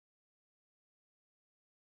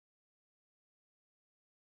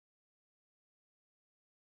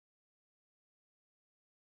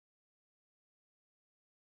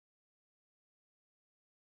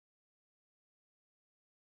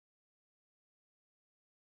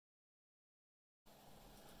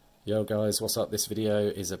Yo guys, what's up? This video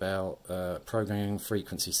is about programming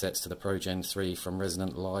frequency sets to the Progen 3 from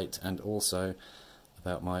Resonant Light, and also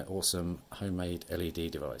about my awesome homemade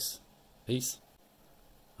LED device. Peace.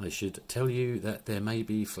 I should tell you that there may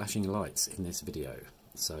be flashing lights in this video,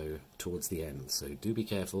 so towards the end, so do be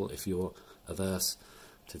careful if you're averse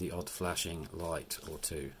to the odd flashing light or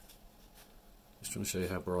two. Just trying to show you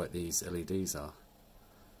how bright these LEDs are.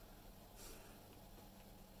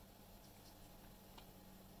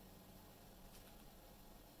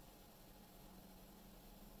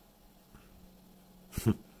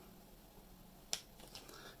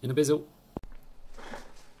 In a bizzle.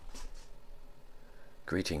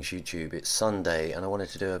 Greetings YouTube, it's Sunday and I wanted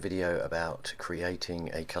to do a video about creating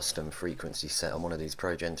a custom frequency set on one of these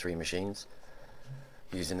Progen 3 machines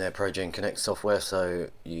using their Progen Connect software. So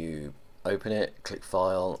you open it, click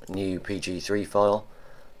File, New PG3 file,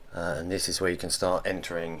 and this is where you can start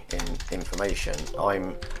entering in information.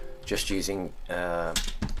 I'm just using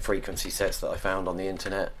frequency sets that I found on the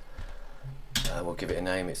internet. We'll give it a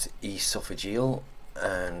name. It's esophageal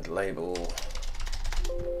and label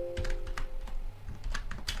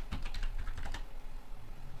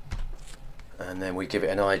and then we give it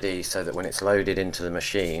an ID so that when it's loaded into the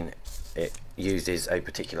machine it uses a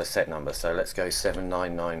particular set number. So let's go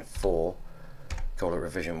 7994, call it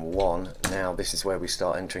revision 1. Now this is where we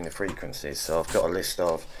start entering the frequencies. So I've got a list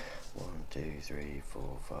of 1, 2, 3,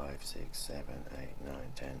 4, 5, 6, 7, 8, 9,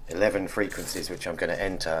 10, 11 frequencies which I'm going to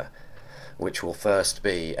enter, which will first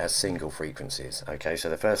be as single frequencies. Okay, so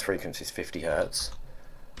the first frequency is 50 Hertz.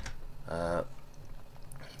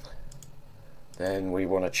 Then we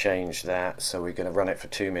want to change that, so we're going to run it for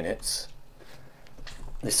 2 minutes.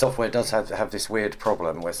 This software does have this weird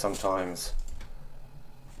problem where sometimes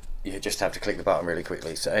you just have to click the button really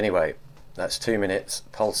quickly. So anyway, that's 2 minutes,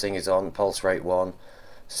 pulsing is on, pulse rate 1,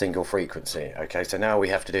 single frequency. Okay, so now we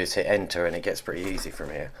have to do is hit enter and it gets pretty easy from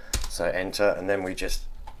here. So enter, and then we just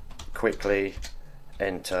quickly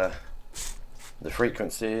enter the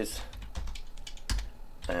frequencies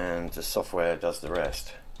and the software does the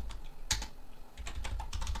rest.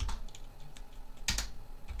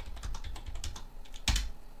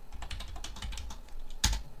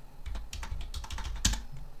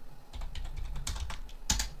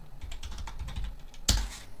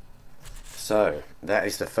 So that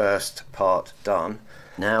is the first part done.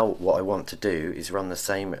 Now what I want to do is run the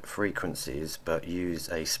same frequencies but use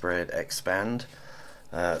a spread expand.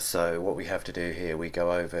 So what we have to do here, we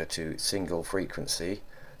go over to single frequency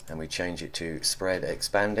and we change it to spread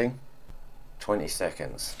expanding. 20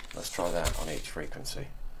 seconds. Let's try that on each frequency.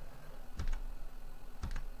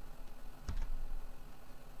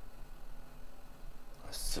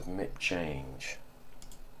 Submit change.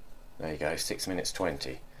 There you go, 6 minutes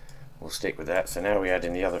 20. We'll stick with that. So now we add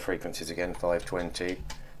in the other frequencies again, 520,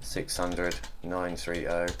 600,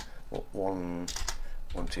 930,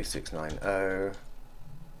 12690,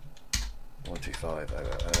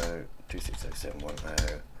 125000,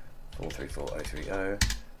 2607110, 434030,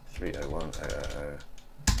 301000,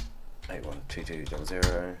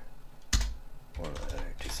 812200,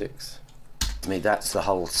 1026. To me, that's the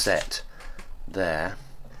whole set there.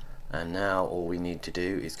 And now all we need to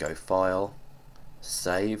do is go File,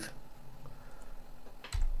 Save.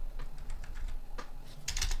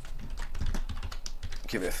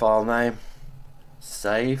 Give it a file name,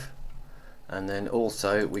 save, and then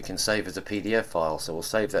also we can save as a PDF file, so we'll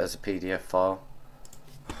save that as a PDF file,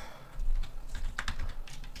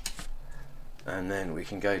 and then we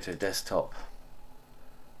can go to desktop.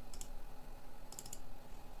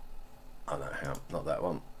 Oh no, hang on, not that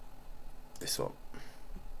one, this one.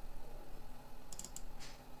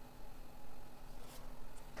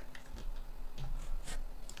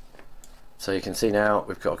 So you can see now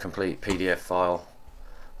we've got a complete PDF file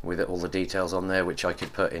with all the details on there, which I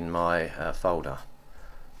could put in my folder.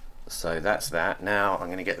 So that's that. Now I'm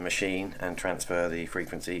going to get the machine and transfer the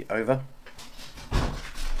frequency over.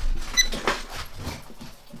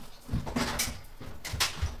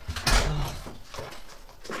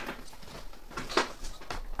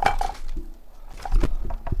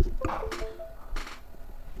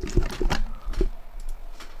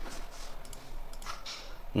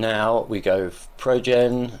 Now we go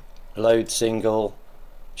Progen, load single,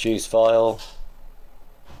 choose file,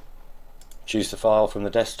 choose the file from the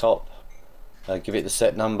desktop, give it the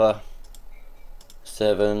set number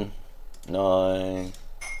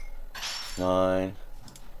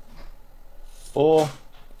 7994,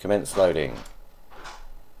 commence loading,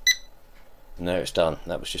 and there it's done.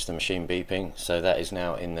 That was just the machine beeping, so that is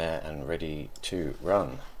now in there and ready to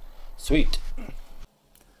run. Sweet.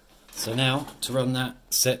 So now to run that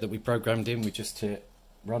set that we programmed in, we just hit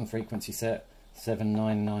run frequency set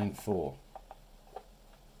 7994.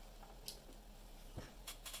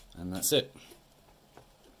 And that's it.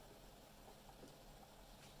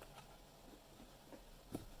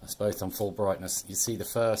 That's both on full brightness. You see the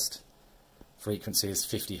first frequency is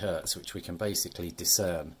 50 Hertz, which we can basically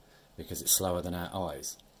discern because it's slower than our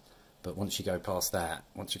eyes. But once you go past that,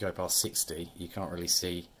 once you go past 60, you can't really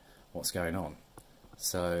see what's going on.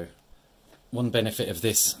 So one benefit of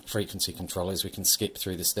this frequency controller is we can skip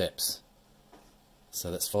through the steps.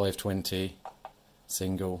 So that's 520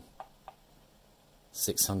 single,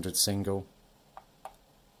 600 single,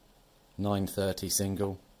 930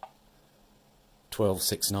 single,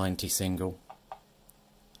 12690 single,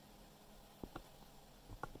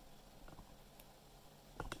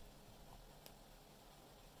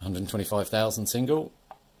 125,000 single,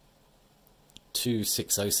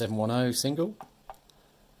 260710 single,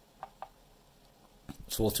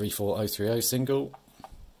 434030 single,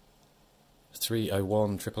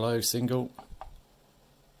 301000 single,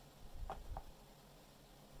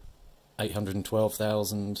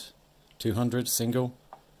 812,200 single,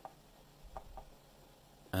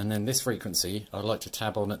 and then this frequency I'd like to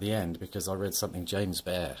tab on at the end because I read something James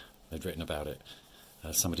Baer had written about it.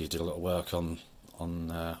 Somebody who did a lot of work on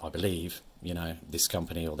I believe, you know, this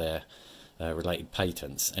company or their related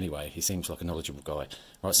patents. Anyway, he seems like a knowledgeable guy.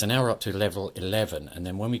 Right, so now we're up to level 11, and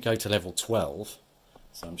then when we go to level 12,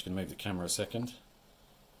 so I'm just going to move the camera a second.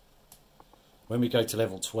 When we go to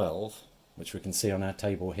level 12, which we can see on our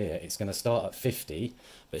table here, it's going to start at 50,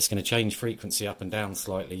 but it's going to change frequency up and down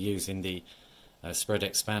slightly using the spread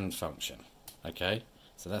expand function. Okay,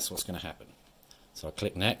 so that's what's going to happen. So I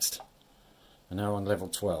click next, and now we're on level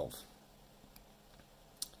 12.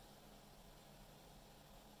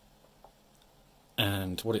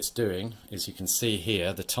 And what it's doing is you can see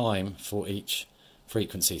here the time for each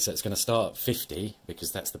frequency. So it's going to start at 50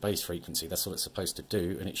 because that's the base frequency. That's what it's supposed to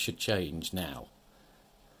do, and it should change now.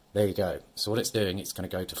 There you go. So what it's doing, it's going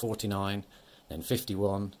to go to 49, then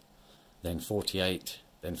 51, then 48,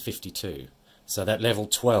 then 52. So that level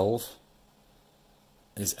 12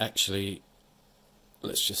 is actually,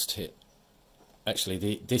 let's just hit,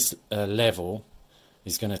 actually this level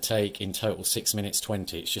is going to take in total 6 minutes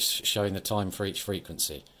 20. It's just showing the time for each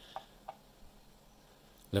frequency.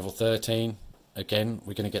 Level 13, again,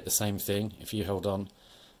 we're going to get the same thing. If you hold on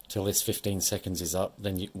till this 15 seconds is up,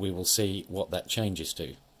 then we will see what that changes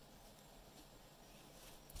to.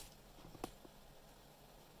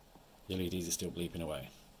 The LEDs are still bleeping away.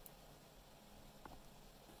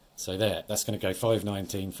 So there, that's going to go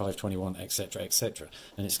 519, 521, etc, etc.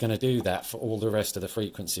 And it's going to do that for all the rest of the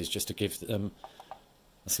frequencies just to give them.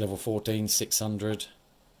 That's level 14, 600,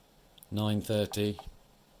 930,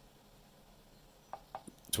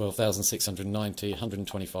 12,690,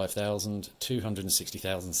 125,000,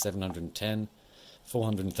 260,710,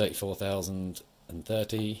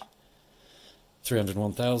 434,030,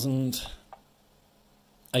 301,000,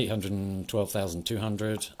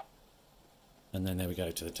 812,200, and then there we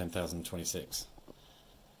go to the 10,026.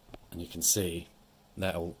 And you can see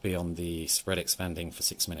that'll be on the spread expanding for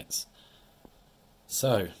 6 minutes.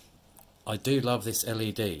 So, I do love this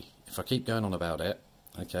LED. If I keep going on about it,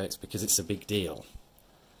 okay, it's because it's a big deal.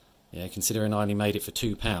 Yeah, considering I only made it for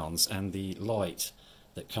 £2, and the light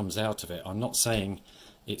that comes out of it, I'm not saying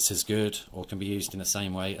it's as good or can be used in the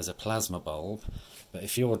same way as a plasma bulb, but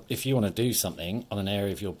if you want to do something on an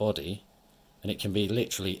area of your body, and it can be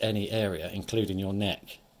literally any area, including your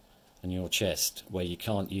neck and your chest, where you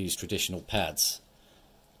can't use traditional pads.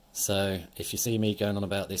 So if you see me going on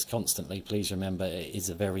about this constantly, please remember it is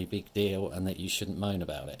a very big deal and that you shouldn't moan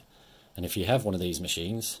about it. And if you have one of these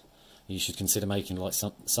machines, you should consider making like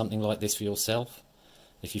something like this for yourself.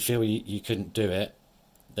 If you feel you couldn't do it,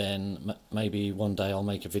 then maybe one day I'll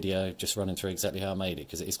make a video just running through exactly how I made it,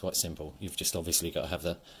 because it is quite simple. You've just obviously got to have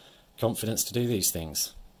the confidence to do these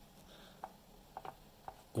things.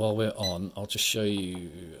 While we're on, I'll just show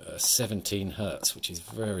you 17 Hertz, which is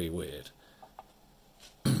very weird.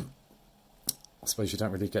 I suppose you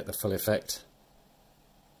don't really get the full effect.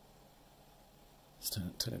 Let's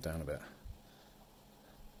turn it down a bit.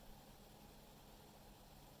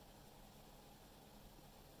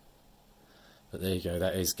 But there you go,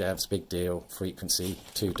 that is Gav's big deal frequency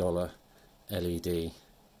 $2 LED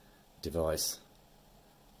device,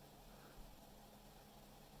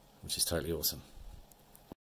 which is totally awesome.